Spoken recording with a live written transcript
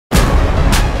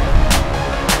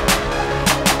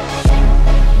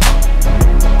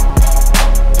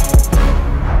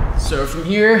from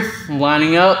here, I'm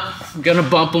lining up, I'm gonna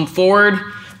bump him forward.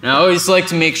 And I always like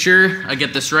to make sure I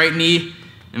get this right knee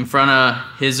in front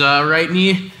of his right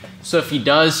knee. So if he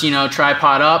does,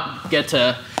 tripod up, get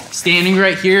to standing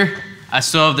right here, I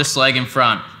still have this leg in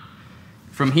front.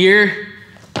 From here,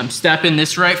 I'm stepping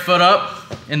this right foot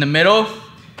up in the middle,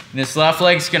 and this left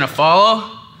leg's gonna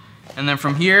follow. And then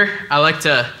from here, I like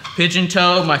to pigeon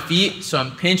toe my feet, so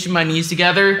I'm pinching my knees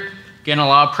together, getting a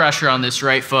lot of pressure on this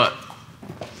right foot.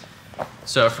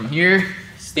 So from here,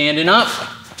 standing up,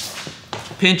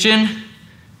 pinching,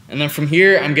 and then from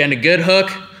here, I'm getting a good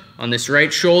hook on this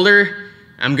right shoulder.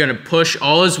 I'm gonna push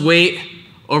all his weight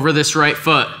over this right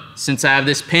foot. Since I have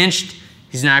this pinched,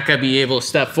 he's not gonna be able to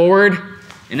step forward.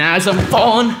 And as I'm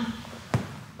falling,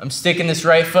 I'm sticking this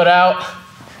right foot out,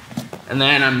 and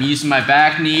then I'm using my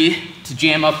back knee to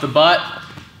jam up the butt,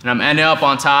 and I'm ending up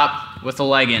on top with the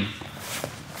leg in.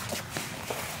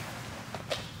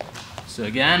 So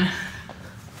again,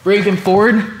 breaking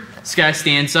forward, this guy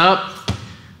stands up,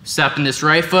 stepping this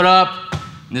right foot up,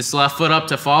 and this left foot up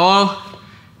to follow.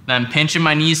 Then I'm pinching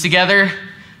my knees together,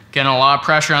 getting a lot of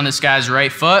pressure on this guy's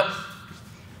right foot.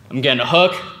 I'm getting a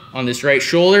hook on this right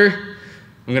shoulder.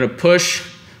 I'm gonna push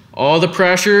all the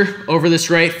pressure over this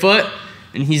right foot,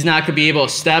 and he's not gonna be able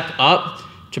to step up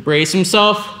to brace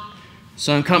himself.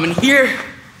 So I'm coming here,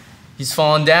 he's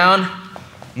falling down.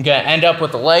 I'm gonna end up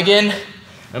with the leg in.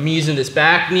 I'm using this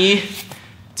back knee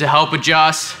to help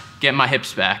adjust, get my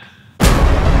hips back.